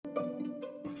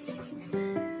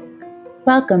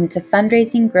Welcome to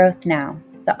Fundraising Growth Now,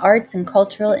 the arts and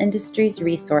cultural industry's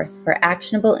resource for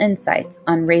actionable insights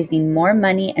on raising more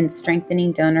money and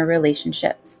strengthening donor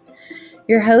relationships.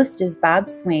 Your host is Bob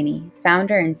Swaney,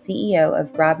 founder and CEO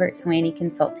of Robert Swaney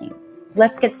Consulting.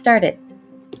 Let's get started.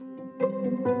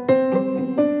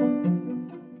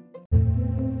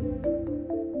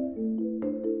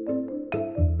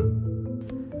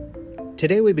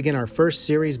 Today we begin our first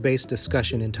series-based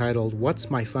discussion entitled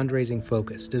What's My Fundraising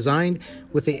Focus?, designed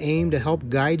with the aim to help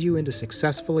guide you into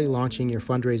successfully launching your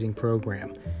fundraising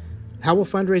program. How will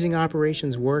fundraising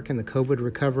operations work in the COVID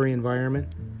recovery environment?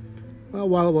 Well,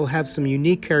 while it will have some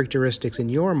unique characteristics in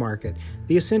your market,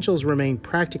 the essentials remain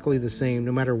practically the same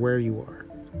no matter where you are.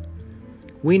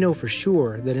 We know for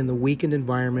sure that in the weakened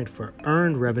environment for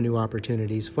earned revenue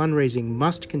opportunities, fundraising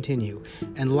must continue,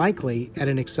 and likely at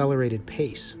an accelerated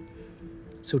pace.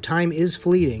 So time is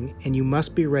fleeting, and you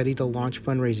must be ready to launch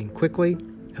fundraising quickly,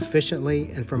 efficiently,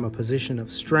 and from a position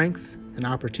of strength and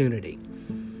opportunity.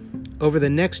 Over the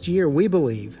next year, we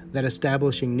believe that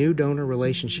establishing new donor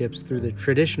relationships through the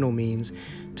traditional means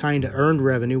tying to earned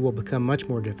revenue will become much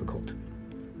more difficult.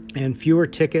 And fewer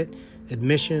ticket,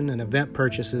 admission, and event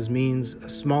purchases means a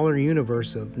smaller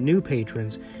universe of new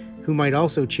patrons who might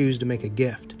also choose to make a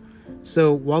gift.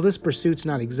 So while this pursuit's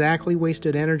not exactly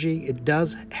wasted energy, it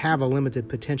does have a limited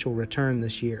potential return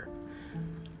this year.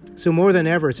 So more than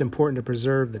ever, it's important to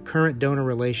preserve the current donor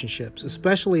relationships,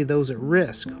 especially those at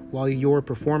risk, while your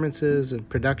performances and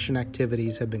production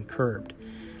activities have been curbed.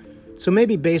 So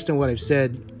maybe based on what I've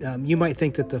said, you might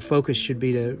think that the focus should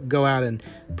be to go out and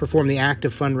perform the act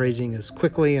of fundraising as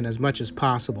quickly and as much as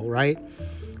possible, right?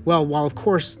 Well, while of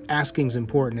course asking is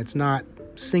important, it's not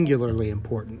singularly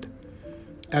important.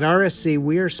 At RSC,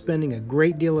 we are spending a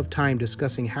great deal of time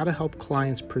discussing how to help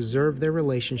clients preserve their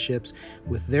relationships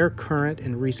with their current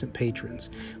and recent patrons.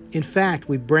 In fact,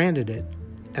 we branded it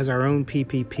as our own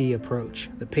PPP approach,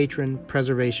 the Patron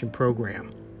Preservation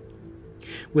Program.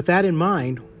 With that in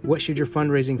mind, what should your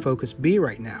fundraising focus be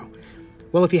right now?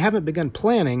 Well, if you haven't begun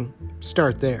planning,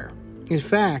 start there. In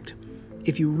fact,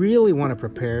 if you really want to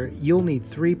prepare, you'll need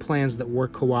 3 plans that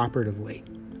work cooperatively.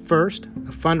 First,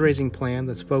 a fundraising plan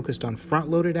that's focused on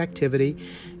front-loaded activity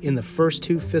in the first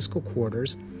 2 fiscal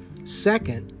quarters.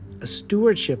 Second, a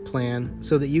stewardship plan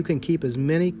so that you can keep as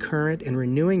many current and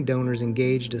renewing donors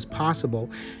engaged as possible.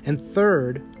 And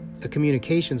third, a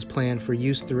communications plan for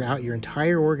use throughout your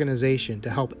entire organization to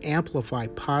help amplify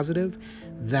positive,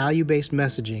 value-based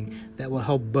messaging that will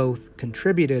help both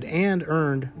contributed and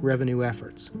earned revenue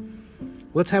efforts.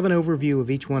 Let's have an overview of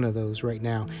each one of those right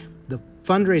now. The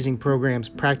fundraising program's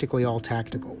practically all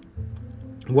tactical.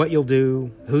 What you'll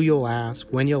do, who you'll ask,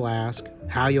 when you'll ask,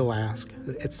 how you'll ask,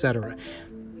 etc.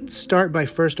 Start by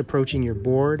first approaching your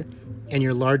board and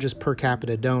your largest per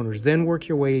capita donors, then work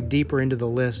your way deeper into the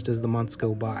list as the months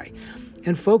go by.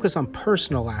 And focus on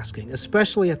personal asking,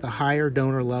 especially at the higher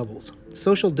donor levels.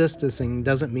 Social distancing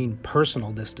doesn't mean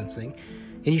personal distancing,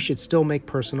 and you should still make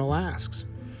personal asks.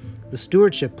 The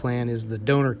stewardship plan is the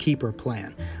donor keeper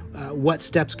plan. What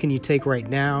steps can you take right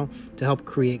now to help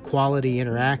create quality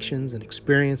interactions and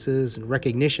experiences and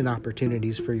recognition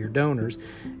opportunities for your donors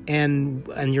and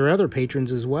your other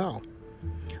patrons as well?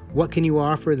 What can you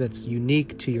offer that's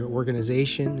unique to your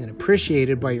organization and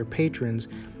appreciated by your patrons,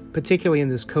 particularly in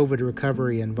this COVID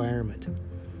recovery environment?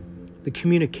 The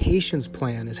communications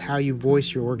plan is how you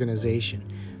voice your organization.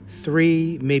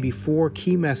 3, maybe 4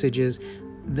 key messages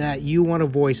that you want to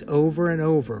voice over and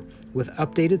over with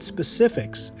updated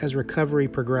specifics as recovery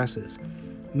progresses.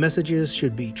 Messages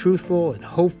should be truthful and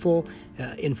hopeful,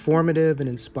 informative and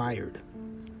inspired.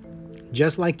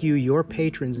 Just like you, your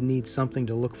patrons need something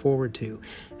to look forward to,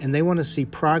 and they want to see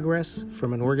progress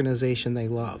from an organization they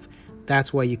love.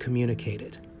 That's why you communicate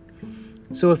it.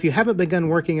 So if you haven't begun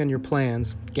working on your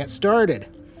plans, get started.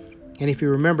 And if you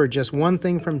remember just one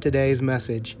thing from today's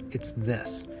message, it's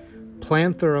this: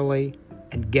 plan thoroughly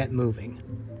and get moving.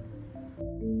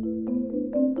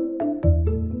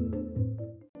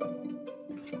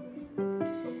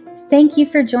 Thank you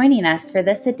for joining us for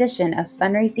this edition of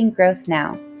Fundraising Growth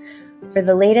Now. For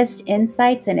the latest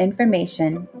insights and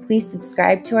information, please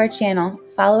subscribe to our channel,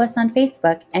 follow us on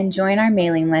Facebook, and join our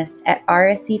mailing list at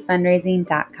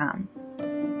rscfundraising.com.